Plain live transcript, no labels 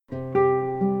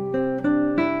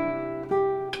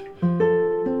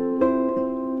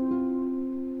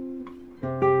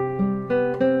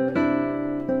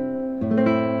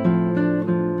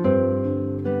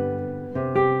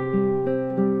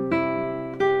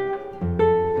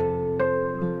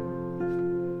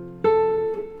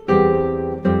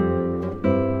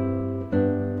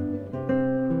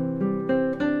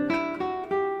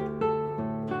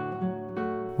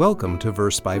Welcome to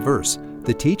Verse by Verse,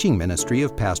 the teaching ministry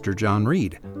of Pastor John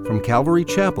Reed from Calvary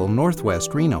Chapel,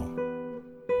 Northwest Reno.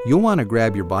 You'll want to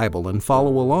grab your Bible and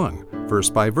follow along, verse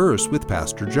by verse with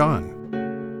Pastor John.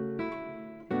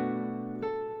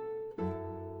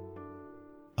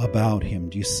 About him.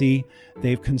 Do you see?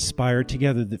 They've conspired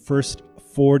together. The first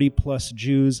 40 plus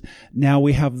Jews. Now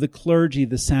we have the clergy,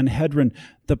 the Sanhedrin.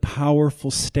 The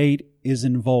powerful state is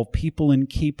involved. People in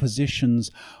key positions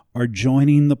are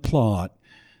joining the plot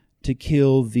to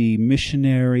kill the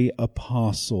missionary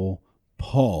apostle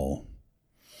Paul.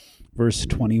 Verse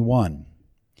 21.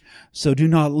 So do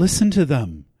not listen to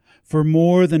them, for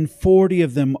more than 40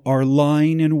 of them are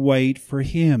lying in wait for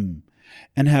him,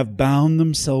 and have bound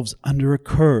themselves under a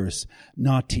curse,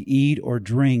 not to eat or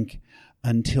drink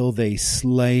until they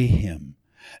slay him.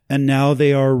 And now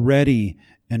they are ready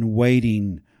and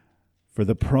waiting for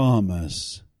the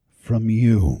promise from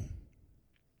you.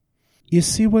 You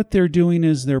see, what they're doing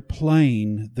is they're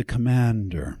playing the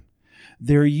commander.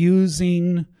 They're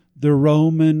using the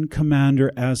Roman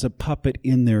commander as a puppet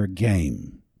in their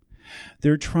game.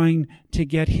 They're trying to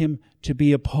get him to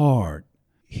be a part.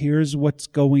 Here's what's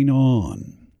going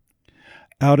on.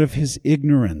 Out of his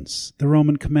ignorance, the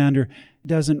Roman commander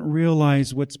doesn't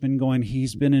realize what's been going.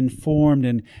 He's been informed,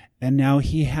 and now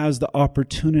he has the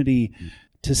opportunity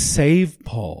to save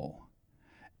Paul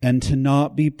and to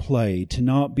not be played, to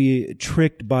not be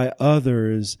tricked by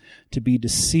others, to be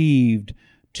deceived,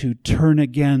 to turn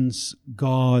against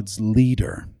God's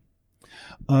leader.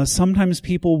 Sometimes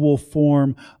people will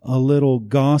form a little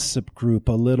gossip group,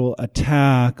 a little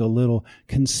attack, a little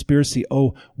conspiracy.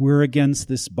 Oh, we're against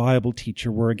this Bible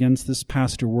teacher. We're against this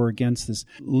pastor. We're against this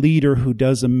leader who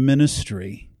does a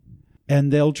ministry.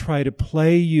 And they'll try to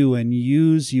play you and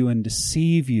use you and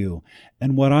deceive you.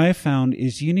 And what I found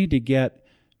is you need to get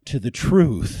to the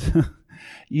truth.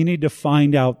 You need to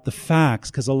find out the facts,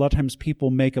 because a lot of times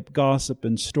people make up gossip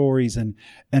and stories, and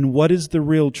what is the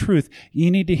real truth?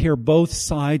 You need to hear both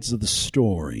sides of the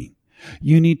story.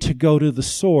 You need to go to the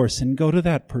source and go to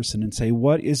that person and say,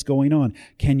 what is going on?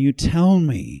 Can you tell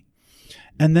me?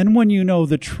 And then when you know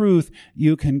the truth,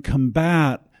 you can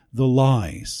combat the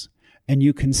lies. And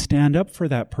you can stand up for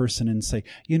that person and say,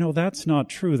 that's not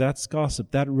true. That's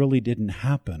gossip. That really didn't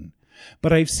happen.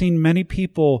 But I've seen many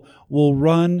people will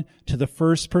run to the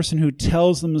first person who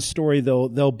tells them the story.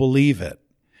 They'll believe it.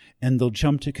 And they'll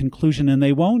jump to conclusion, and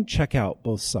they won't check out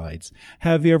both sides.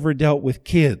 Have you ever dealt with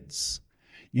kids?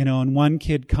 And one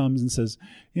kid comes and says,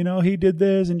 he did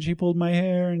this, and she pulled my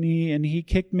hair, and he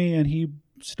kicked me, and he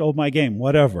stole my game,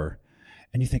 whatever.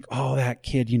 And you think, oh, that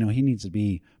kid, he needs to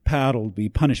be paddled, be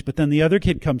punished. But then the other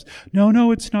kid comes,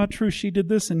 no, it's not true. She did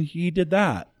this and he did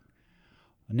that.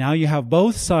 Now you have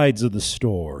both sides of the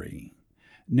story.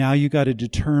 Now you got to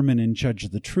determine and judge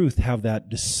the truth, have that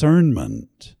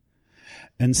discernment.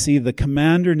 And see, the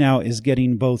commander now is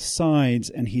getting both sides,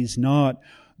 and he's not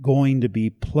going to be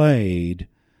played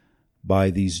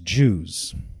by these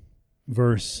Jews.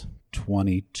 Verse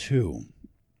 22.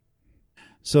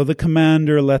 So the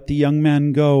commander let the young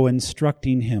man go,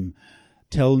 instructing him,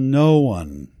 tell no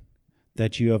one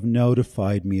that you have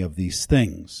notified me of these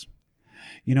things.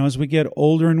 As we get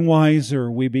older and wiser,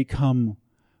 we become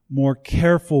more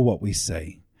careful what we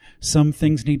say. Some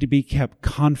things need to be kept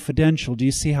confidential. Do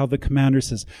you see how the commander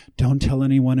says, don't tell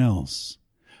anyone else.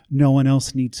 No one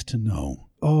else needs to know.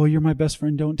 Oh, you're my best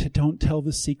friend. Don't tell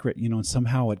the secret. And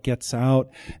somehow it gets out.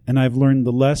 And I've learned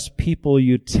the less people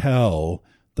you tell,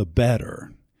 the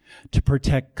better, to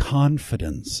protect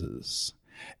confidences.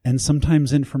 And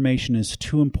sometimes information is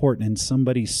too important and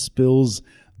somebody spills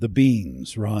the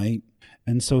beans, right?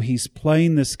 And so he's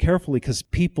playing this carefully because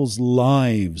people's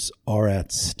lives are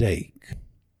at stake.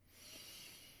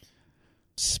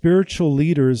 Spiritual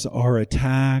leaders are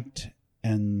attacked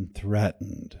and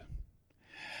threatened.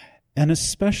 And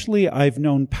especially I've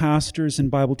known pastors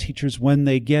and Bible teachers, when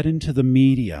they get into the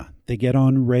media, they get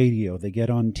on radio, they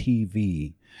get on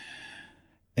TV,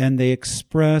 and they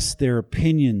express their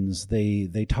opinions.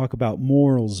 They talk about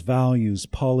morals, values,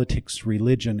 politics,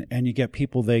 religion, and you get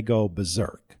people, they go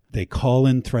berserk. They call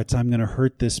in threats. I'm going to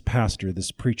hurt this pastor,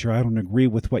 this preacher. I don't agree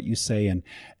with what you say. And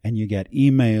you get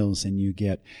emails, and you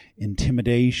get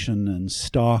intimidation and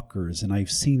stalkers. And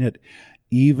I've seen it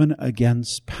even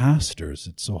against pastors.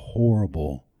 It's a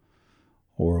horrible,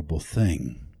 horrible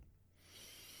thing.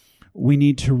 We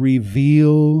need to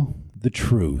reveal the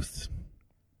truth,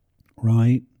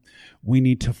 right? We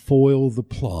need to foil the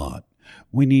plot.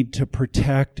 We need to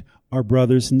protect our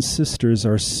brothers and sisters,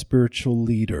 our spiritual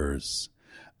leaders,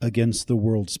 against the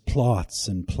world's plots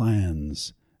and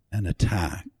plans and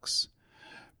attacks.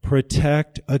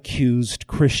 protect accused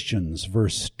Christians,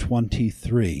 verse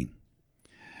 23.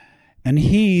 And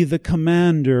he, the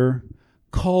commander,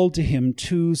 called to him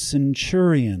 2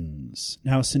 centurions.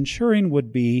 Now, centurion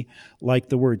would be like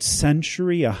the word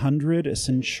century, 100. A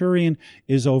centurion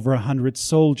is over 100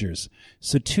 soldiers.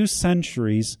 So 2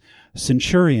 centurions,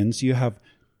 you have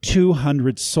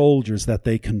 200 soldiers that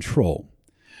they control.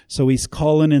 So he's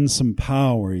calling in some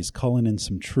power. He's calling in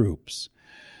some troops.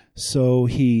 So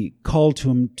he called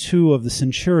to him 2 of the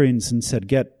centurions and said,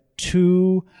 get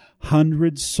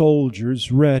 200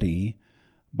 soldiers ready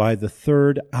by the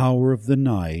 3rd hour of the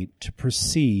night to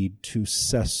proceed to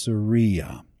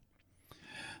Caesarea.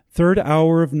 3rd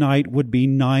hour of night would be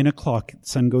 9 o'clock. The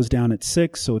sun goes down at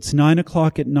 6, so it's 9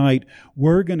 o'clock at night.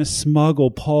 We're going to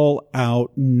smuggle Paul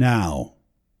out now.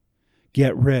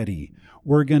 Get ready.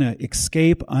 We're going to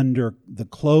escape under the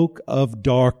cloak of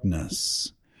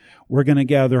darkness. We're going to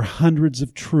gather hundreds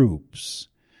of troops.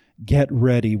 Get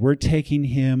ready. We're taking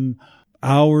him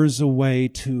hours away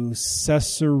to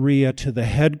Caesarea, to the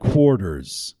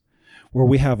headquarters, where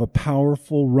we have a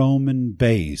powerful Roman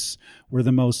base, where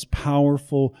the most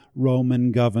powerful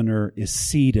Roman governor is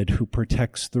seated who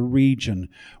protects the region.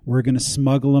 We're going to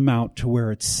smuggle him out to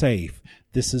where it's safe.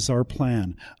 This is our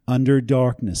plan. Under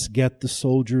darkness, get the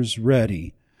soldiers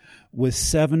ready. With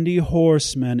 70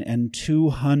 horsemen and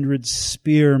 200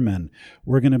 spearmen,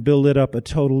 we're going to build it up a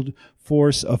total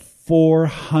force of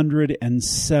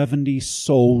 470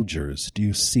 soldiers. Do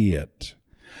you see it?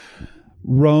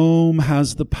 Rome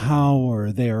has the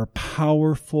power. They are a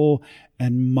powerful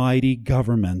and mighty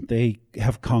government. They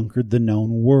have conquered the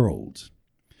known world.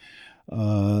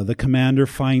 The commander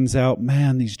finds out,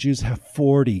 man, these Jews have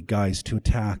 40 guys to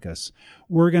attack us.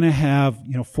 We're going to have,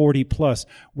 40 plus.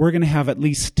 We're going to have at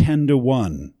least 10 to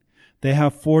 1. They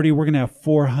have 40. We're going to have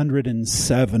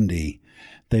 470.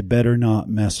 They better not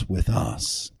mess with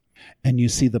us. And you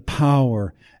see the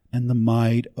power and the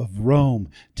might of Rome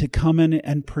to come in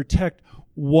and protect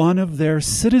one of their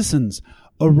citizens,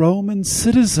 a Roman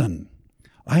citizen.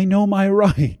 I know my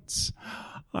rights.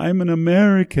 I'm an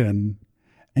American.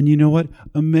 And you know what?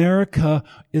 America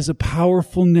is a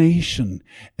powerful nation,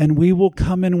 and we will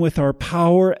come in with our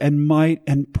power and might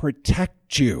and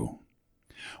protect you.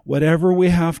 Whatever we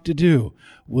have to do,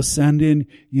 we'll send in,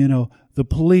 the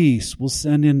police, we'll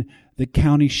send in the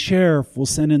county sheriff, we'll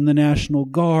send in the National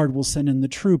Guard, we'll send in the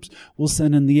troops, we'll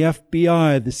send in the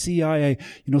FBI, the CIA,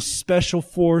 special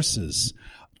forces.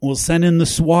 We'll send in the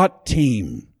SWAT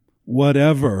team,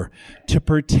 whatever, to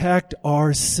protect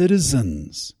our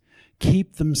citizens.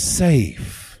 Keep them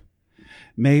safe.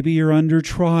 Maybe you're under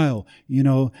trial.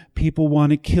 People want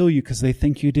to kill you because they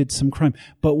think you did some crime.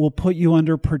 But we'll put you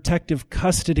under protective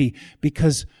custody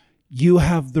because you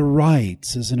have the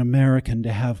rights as an American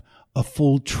to have a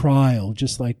full trial,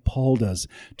 just like Paul does,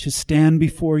 to stand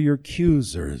before your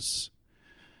accusers,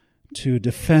 to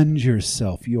defend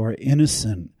yourself. You are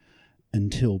innocent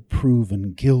until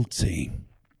proven guilty.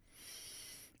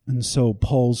 And so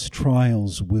Paul's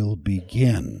trials will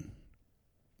begin.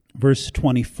 Verse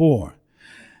 24,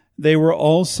 they were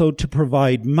also to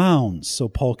provide mounts so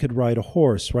Paul could ride a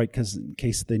horse, right? Because in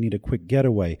case they need a quick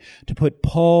getaway, to put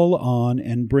Paul on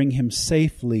and bring him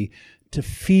safely to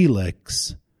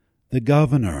Felix, the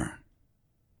governor.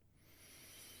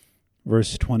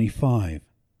 Verse 25,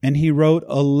 and he wrote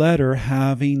a letter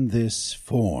having this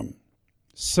form.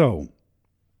 So,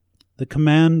 the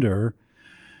commander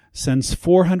sends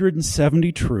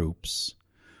 470 troops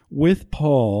with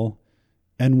Paul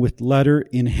and with letter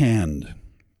in hand.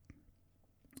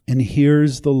 And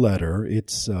here's the letter.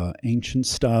 It's ancient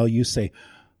style. You say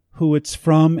who it's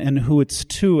from and who it's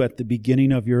to at the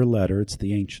beginning of your letter. It's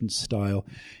the ancient style.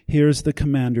 Here's the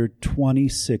commander,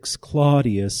 26,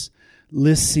 Claudius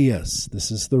Lysias. This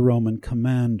is the Roman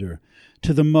commander.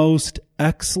 To the most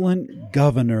excellent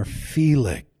governor,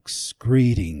 Felix,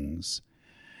 greetings.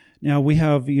 Now we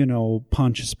have,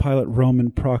 Pontius Pilate, Roman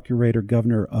procurator,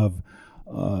 governor of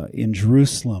in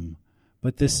Jerusalem.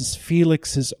 But this is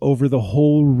Felix is over the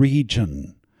whole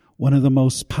region, one of the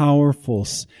most powerful,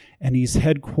 and he's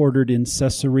headquartered in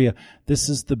Caesarea. This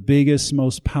is the biggest,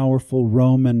 most powerful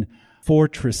Roman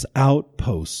fortress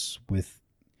outposts with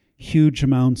huge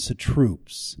amounts of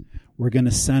troops. We're going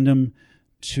to send him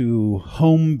to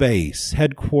home base,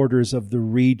 headquarters of the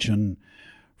region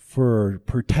for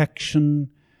protection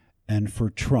and for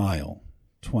trial.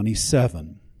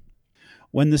 27.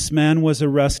 When this man was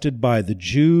arrested by the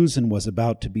Jews and was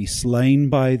about to be slain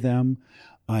by them,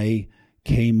 I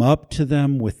came up to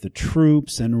them with the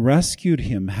troops and rescued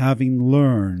him, having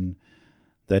learned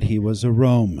that he was a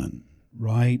Roman,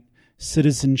 right?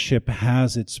 Citizenship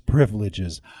has its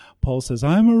privileges. Paul says,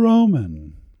 I'm a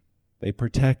Roman. They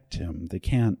protect him. They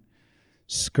can't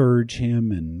scourge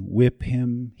him and whip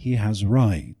him. He has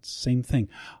rights. Same thing.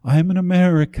 I'm an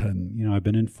American. I've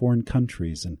been in foreign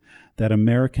countries, and that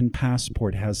American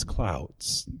passport has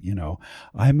clouts.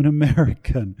 I'm an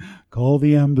American. Call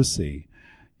the embassy.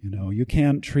 You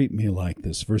can't treat me like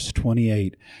this. Verse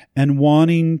 28, and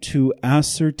wanting to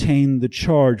ascertain the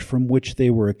charge from which they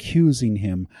were accusing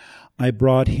him, I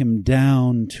brought him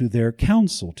down to their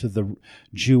council, to the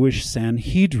Jewish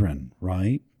Sanhedrin,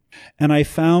 right? And I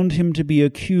found him to be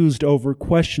accused over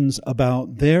questions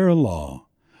about their law,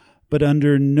 but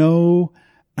under no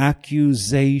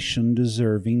accusation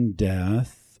deserving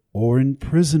death or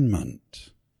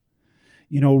imprisonment.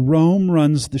 Rome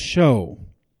runs the show.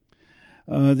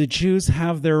 The Jews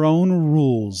have their own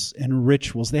rules and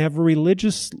rituals. They have a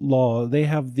religious law. They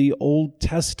have the Old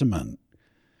Testament.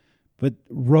 But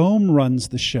Rome runs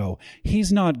the show.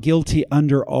 He's not guilty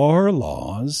under our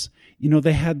laws.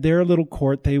 They had their little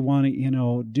court. They want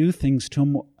to, do things to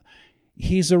him.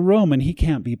 He's a Roman. He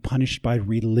can't be punished by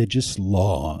religious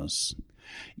laws.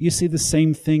 You see the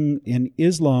same thing in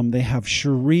Islam. They have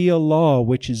Sharia law,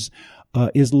 which is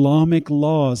Islamic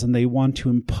laws, and they want to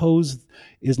impose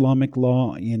Islamic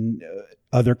law in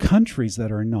other countries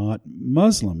that are not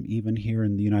Muslim, even here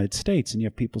in the United States. And you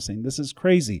have people saying, this is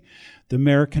crazy. The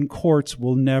American courts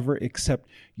will never accept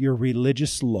your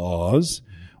religious laws.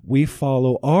 We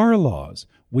follow our laws.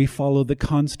 We follow the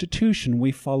Constitution.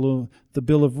 We follow the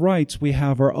Bill of Rights. We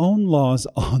have our own laws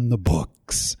on the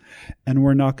books. And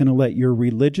we're not going to let your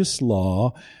religious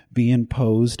law be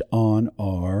imposed on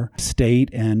our state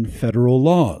and federal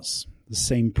laws. The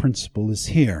same principle is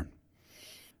here.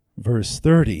 Verse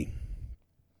 30.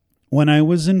 When I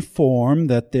was informed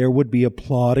that there would be a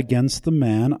plot against the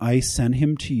man, I sent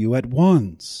him to you at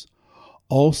once,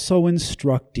 also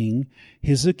instructing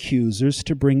his accusers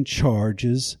to bring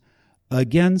charges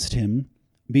against him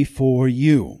before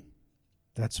you.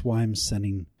 That's why I'm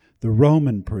sending the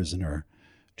Roman prisoner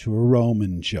to a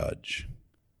Roman judge,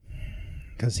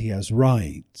 because he has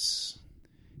rights.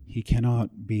 He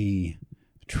cannot be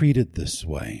treated this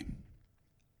way.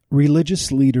 Religious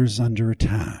leaders under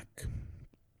attack.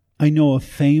 I know of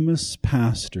famous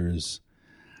pastors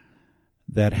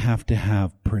that have to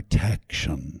have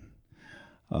protection.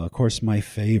 Of course, my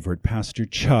favorite, Pastor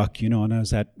Chuck, and I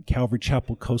was at Calvary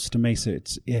Chapel, Costa Mesa.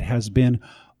 It has been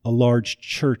a large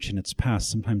church in its past,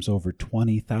 sometimes over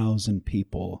 20,000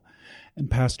 people.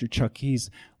 And Pastor Chuck, he's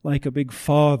like a big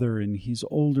father, and he's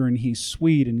older, and he's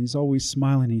sweet, and he's always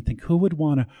smiling. And you think, who would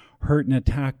want to hurt and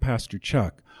attack Pastor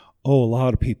Chuck? Oh, a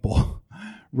lot of people.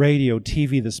 Radio,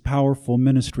 TV, this powerful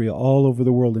ministry all over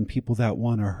the world, and people that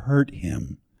want to hurt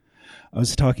him. I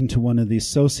was talking to one of the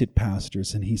associate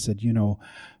pastors, and he said,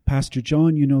 Pastor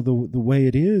John, the way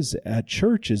it is at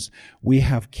churches, we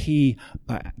have key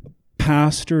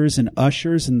pastors and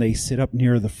ushers, and they sit up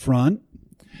near the front.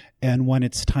 And when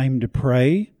it's time to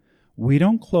pray, we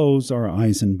don't close our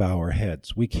eyes and bow our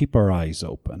heads. We keep our eyes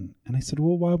open. And I said,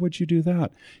 well, why would you do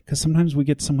that? Because sometimes we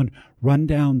get someone run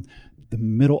down the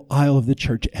middle aisle of the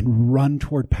church and run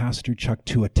toward Pastor Chuck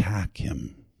to attack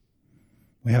him.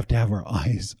 We have to have our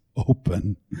eyes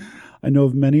open. I know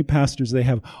of many pastors, they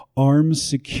have armed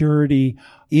security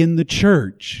in the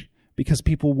church because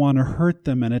people want to hurt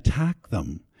them and attack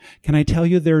them. Can I tell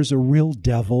you, there's a real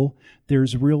devil,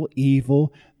 there's real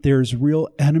evil, there's real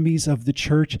enemies of the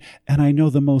church, and I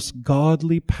know the most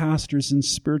godly pastors and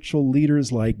spiritual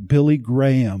leaders like Billy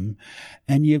Graham,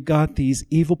 and you've got these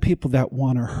evil people that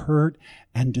want to hurt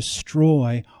and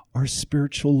destroy our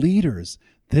spiritual leaders.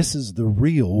 This is the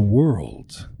real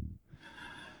world.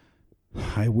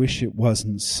 I wish it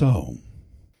wasn't so.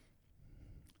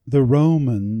 The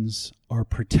Romans are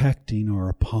protecting our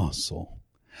apostle.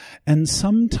 And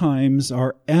sometimes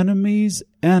our enemy's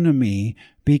enemy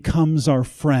becomes our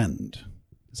friend.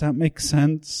 Does that make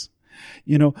sense?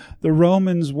 The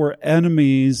Romans were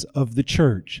enemies of the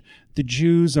church. The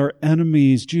Jews are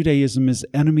enemies. Judaism is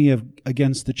enemy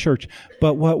against the church.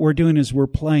 But what we're doing is we're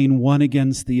playing one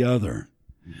against the other.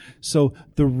 So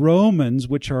the Romans,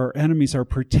 which are our enemies, are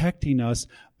protecting us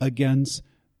against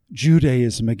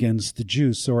Judaism, against the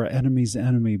Jews. So our enemy's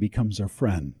enemy becomes our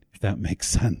friend, if that makes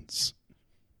sense.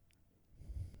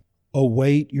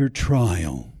 Await your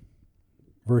trial.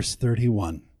 Verse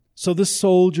 31. So the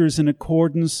soldiers, in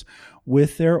accordance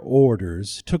with their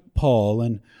orders, took Paul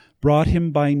and brought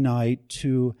him by night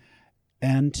to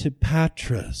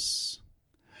Antipatris.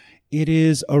 It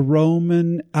is a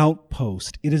Roman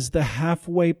outpost. It is the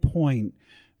halfway point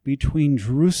between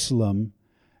Jerusalem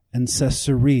and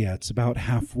Caesarea. It's about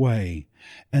halfway.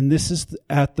 And this is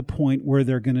at the point where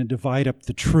they're going to divide up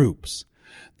the troops.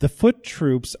 The foot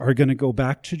troops are going to go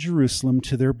back to Jerusalem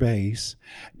to their base,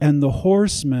 and the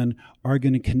horsemen are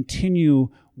going to continue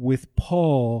with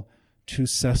Paul to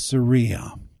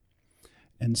Caesarea.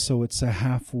 And so it's a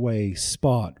halfway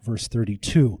spot, verse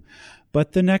 32.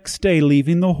 But the next day,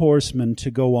 leaving the horsemen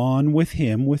to go on with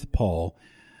him, with Paul,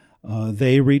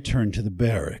 they returned to the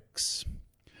barracks.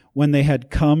 When they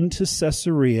had come to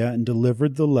Caesarea and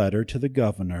delivered the letter to the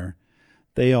governor,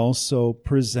 they also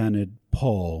presented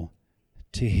Paul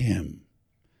to him,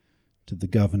 to the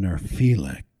governor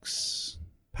Felix.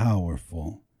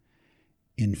 Powerful,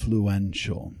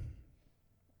 influential.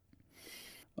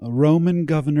 A Roman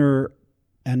governor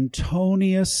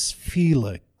Antonius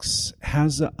Felix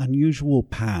has an unusual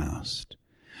past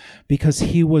because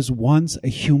he was once a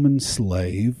human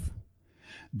slave,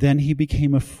 then he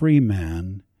became a free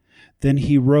man, then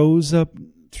he rose up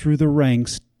through the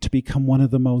ranks to become one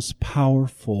of the most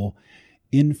powerful,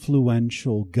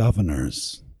 influential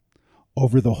governors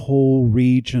over the whole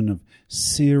region of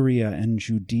Syria and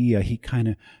Judea. He kind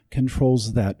of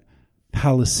controls that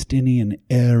Palestinian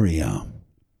area.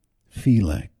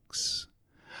 Felix.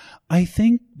 I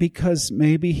think because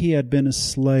maybe he had been a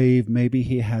slave, maybe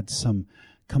he had some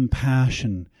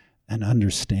compassion and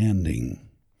understanding.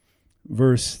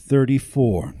 Verse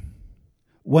 34.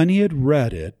 When he had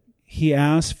read it, he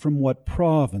asked from what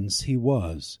province he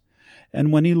was.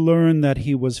 And when he learned that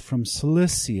he was from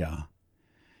Cilicia,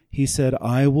 he said,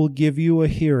 I will give you a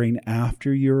hearing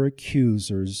after your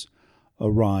accusers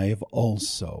arrive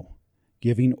also,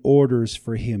 giving orders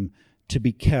for him to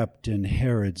be kept in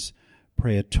Herod's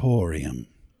praetorium.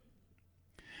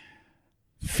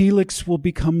 Felix will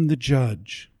become the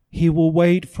judge. He will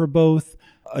wait for both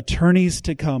attorneys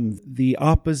to come. The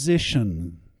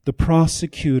opposition, the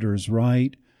prosecutors,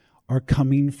 right, are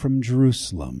coming from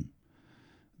Jerusalem.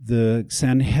 The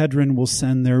Sanhedrin will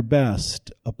send their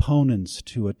best opponents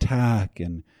to attack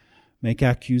and make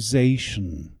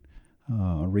accusation,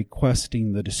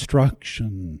 requesting the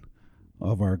destruction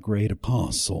of our great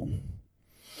apostle.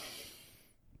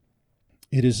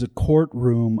 It is a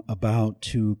courtroom about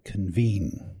to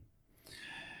convene.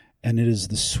 And it is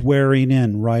the swearing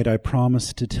in, right? I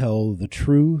promise to tell the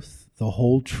truth, the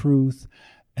whole truth,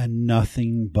 and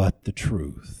nothing but the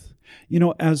truth. You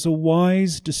know, as a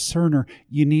wise discerner,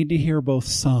 you need to hear both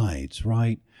sides,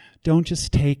 right? Don't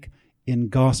just take in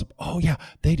gossip. Oh, yeah,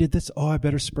 they did this. Oh, I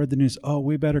better spread the news. Oh,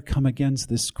 we better come against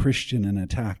this Christian and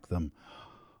attack them.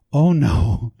 Oh,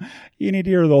 no. You need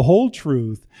to hear the whole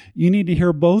truth. You need to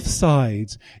hear both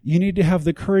sides. You need to have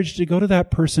the courage to go to that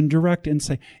person direct and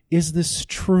say, is this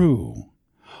true?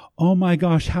 Oh my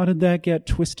gosh, how did that get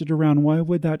twisted around? Why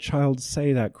would that child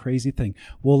say that crazy thing?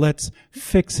 Well, let's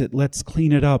fix it. Let's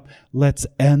clean it up. Let's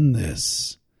end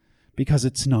this because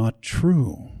it's not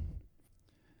true.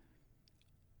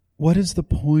 What is the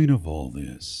point of all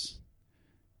this?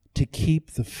 To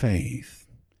keep the faith.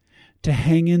 To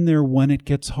hang in there when it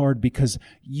gets hard, because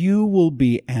you will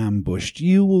be ambushed.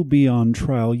 You will be on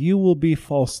trial. You will be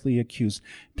falsely accused.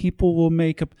 People will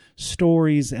make up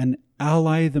stories and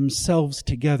ally themselves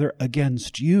together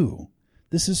against you.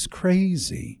 This is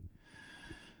crazy.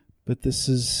 But this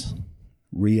is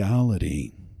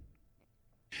reality.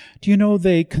 Do you know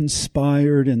they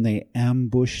conspired and they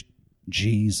ambushed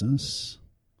Jesus?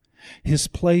 His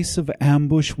place of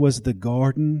ambush was the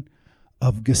Garden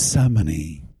of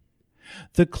Gethsemane.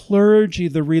 The clergy,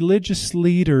 the religious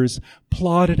leaders,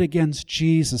 plotted against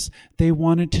Jesus. They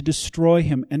wanted to destroy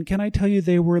him. And can I tell you,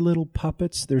 they were little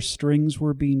puppets. Their strings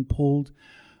were being pulled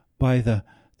by the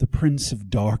prince of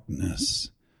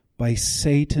darkness, by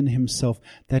Satan himself,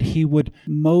 that he would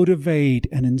motivate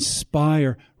and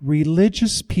inspire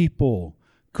religious people,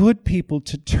 good people,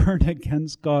 to turn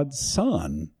against God's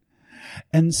Son.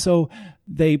 And so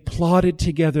they plotted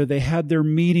together. They had their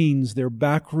meetings, their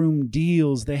backroom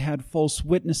deals. They had false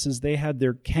witnesses. They had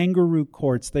their kangaroo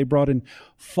courts. They brought in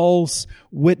false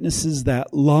witnesses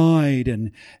that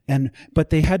lied. But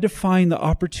they had to find the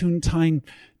opportune time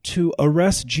to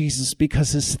arrest Jesus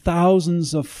because his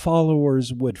thousands of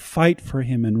followers would fight for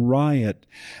him and riot.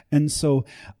 And so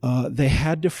they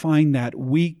had to find that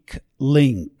weak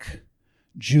link,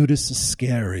 Judas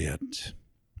Iscariot.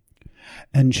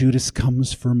 And Judas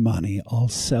comes for money. I'll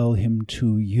sell him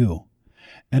to you.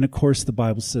 And of course, the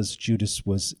Bible says Judas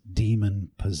was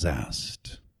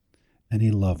demon-possessed. And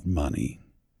he loved money.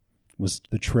 Was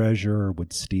the treasurer,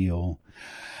 would steal.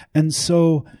 And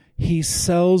so he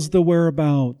sells the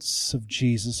whereabouts of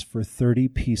Jesus for 30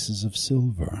 pieces of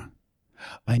silver.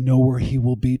 I know where he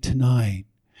will be tonight.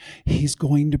 He's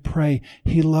going to pray.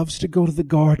 He loves to go to the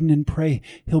garden and pray.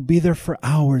 He'll be there for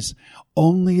hours.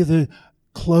 Only the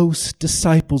close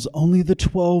disciples. Only the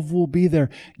 12 will be there.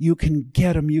 You can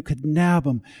get them. You could nab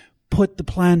them. Put the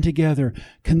plan together.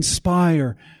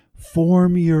 Conspire.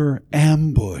 Form your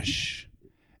ambush.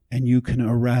 And you can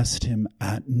arrest him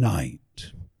at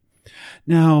night.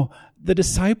 Now, the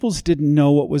disciples didn't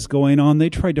know what was going on. They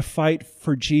tried to fight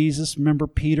for Jesus. Remember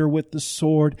Peter with the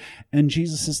sword? And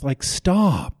Jesus is like,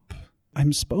 stop.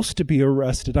 I'm supposed to be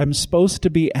arrested. I'm supposed to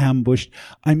be ambushed.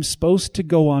 I'm supposed to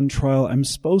go on trial. I'm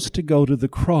supposed to go to the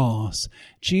cross.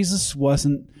 Jesus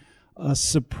wasn't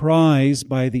surprised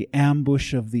by the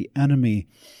ambush of the enemy.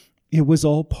 It was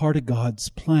all part of God's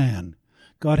plan.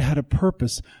 God had a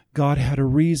purpose. God had a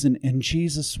reason. And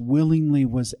Jesus willingly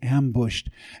was ambushed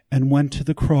and went to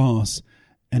the cross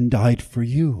and died for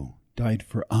you, died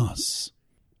for us.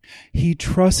 He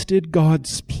trusted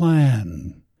God's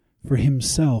plan for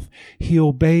himself. He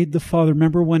obeyed the Father.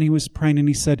 Remember when he was praying and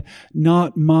he said,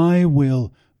 not my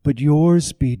will, but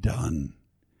yours be done.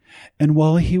 And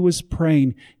while he was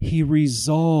praying, he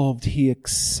resolved, he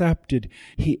accepted,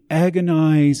 he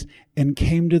agonized and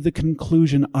came to the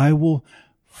conclusion, I will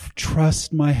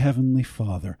trust my Heavenly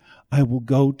Father. I will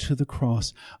go to the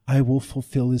cross. I will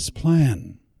fulfill his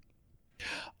plan.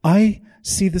 I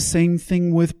see the same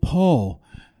thing with Paul.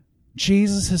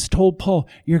 Jesus has told Paul,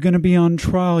 you're going to be on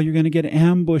trial, you're going to get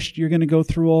ambushed, you're going to go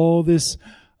through all this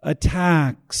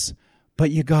attacks, but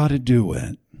you got to do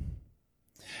it.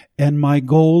 And my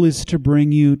goal is to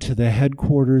bring you to the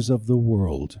headquarters of the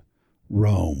world,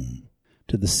 Rome,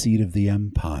 to the seat of the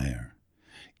empire.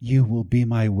 You will be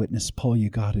my witness, Paul, you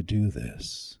got to do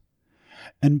this.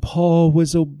 And Paul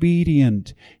was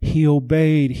obedient. He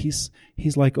obeyed. He's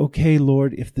like, okay,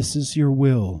 Lord, if this is your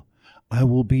will, I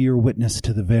will be your witness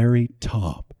to the very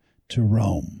top, to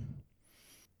Rome.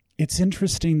 It's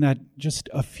interesting that just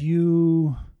a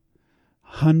few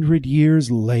 100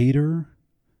 years later,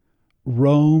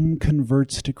 Rome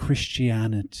converts to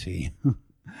Christianity.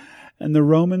 And the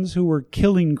Romans who were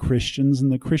killing Christians,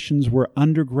 and the Christians were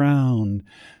underground.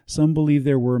 Some believe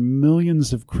there were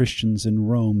millions of Christians in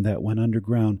Rome that went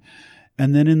underground.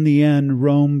 And then in the end,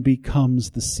 Rome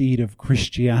becomes the seat of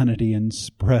Christianity and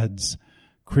spreads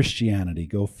Christianity,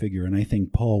 go figure. And I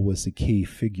think Paul was a key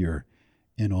figure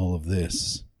in all of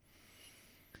this.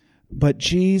 But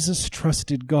Jesus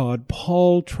trusted God.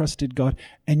 Paul trusted God.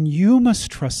 And you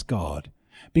must trust God,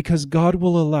 because God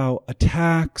will allow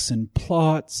attacks and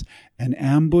plots and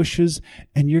ambushes,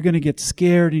 and you're going to get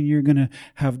scared and you're going to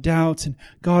have doubts. And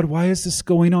God, why is this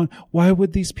going on? Why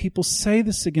would these people say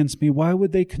this against me? Why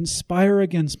would they conspire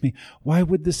against me? Why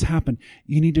would this happen?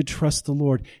 You need to trust the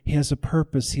Lord. He has a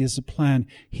purpose. He has a plan.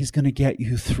 He's going to get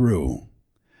you through.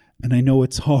 And I know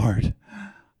it's hard.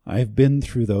 I've been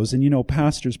through those. And you know,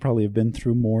 pastors probably have been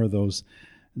through more of those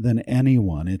than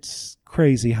anyone. It's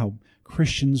crazy how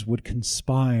Christians would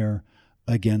conspire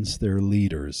against their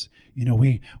leaders. You know,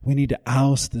 we need to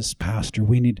oust this pastor.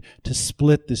 We need to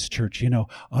split this church. You know,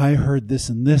 I heard this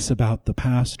and this about the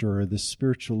pastor or the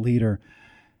spiritual leader.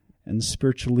 And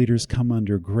spiritual leaders come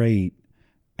under great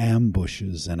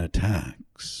ambushes and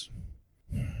attacks.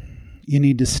 You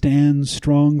need to stand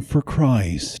strong for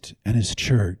Christ and his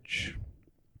church.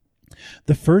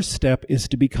 The first step is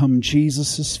to become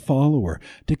Jesus' follower,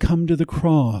 to come to the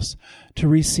cross, to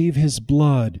receive his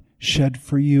blood shed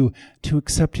for you, to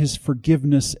accept his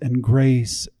forgiveness and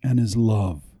grace and his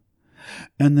love,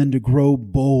 and then to grow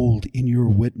bold in your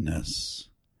witness,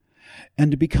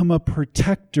 and to become a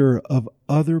protector of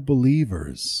other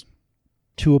believers,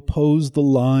 to oppose the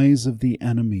lies of the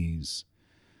enemies,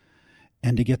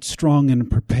 and to get strong and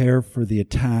prepare for the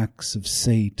attacks of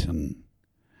Satan,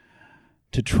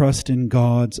 to trust in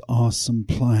God's awesome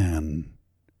plan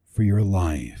for your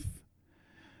life.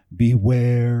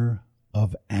 Beware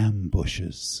of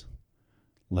ambushes.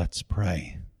 Let's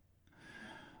pray.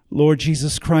 Lord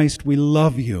Jesus Christ, we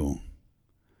love you,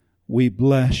 we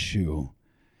bless you,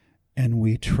 and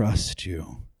we trust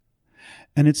you.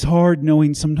 And it's hard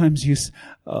knowing sometimes you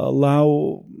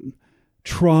allow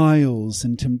trials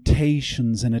and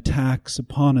temptations and attacks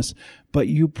upon us, but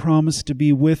you promise to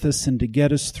be with us and to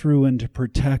get us through and to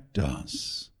protect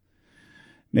us.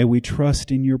 May we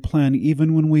trust in your plan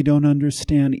even when we don't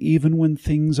understand, even when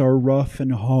things are rough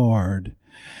and hard,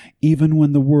 even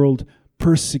when the world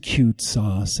persecutes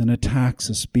us and attacks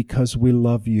us, because we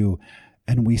love you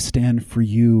and we stand for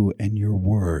you and your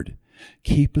word.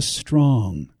 Keep us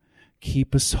strong.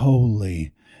 Keep us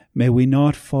holy. May we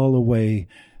not fall away.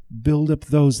 Build up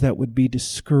those that would be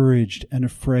discouraged and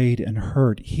afraid and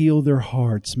hurt. Heal their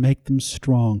hearts. Make them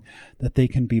strong, that they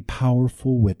can be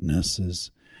powerful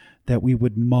witnesses, that we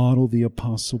would model the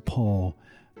Apostle Paul,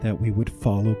 that we would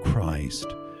follow Christ.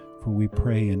 For we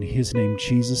pray in his name,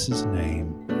 Jesus'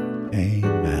 name.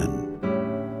 Amen.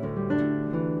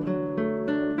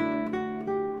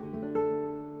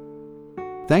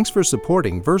 Thanks for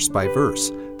supporting Verse by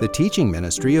Verse, the teaching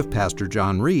ministry of Pastor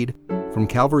John Reed from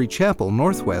Calvary Chapel,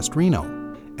 Northwest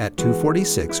Reno, at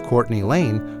 246 Courtney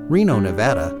Lane, Reno,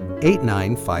 Nevada,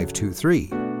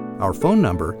 89523. Our phone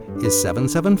number is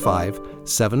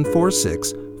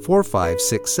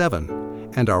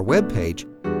 775-746-4567, and our webpage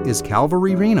is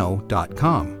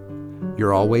calvaryreno.com.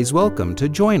 You're always welcome to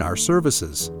join our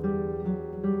services.